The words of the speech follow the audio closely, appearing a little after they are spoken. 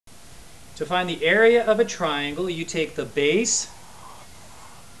To find the area of a triangle, you take the base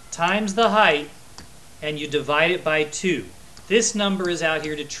times the height and you divide it by 2. This number is out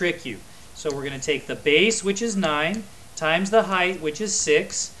here to trick you. So we're going to take the base, which is 9, times the height, which is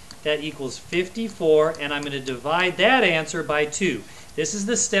 6. That equals 54, and I'm going to divide that answer by 2. This is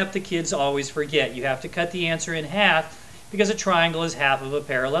the step the kids always forget. You have to cut the answer in half because a triangle is half of a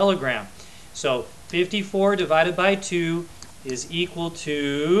parallelogram. So 54 divided by 2 is equal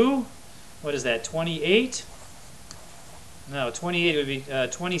to, what is that, 28? No, 28 would be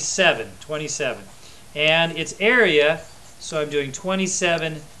 27. And its area, so I'm doing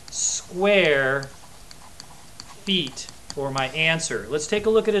 27 square feet for my answer. Let's take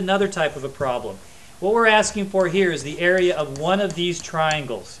a look at another type of a problem. What we're asking for here is the area of one of these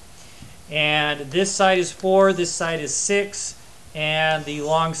triangles. And this side is 4, this side is 6, and the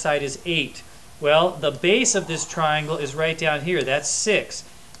long side is 8. Well, the base of this triangle is right down here. That's 6.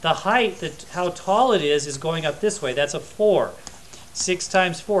 The height, how tall it is going up this way. That's a 4. 6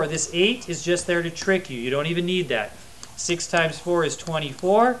 times 4. This 8 is just there to trick you. You don't even need that. 6 times 4 is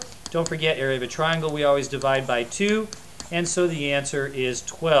 24. Don't forget, area of a triangle, we always divide by 2. And so the answer is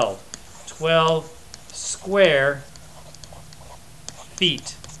 12. 12 square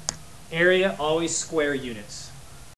feet. Area, always square units.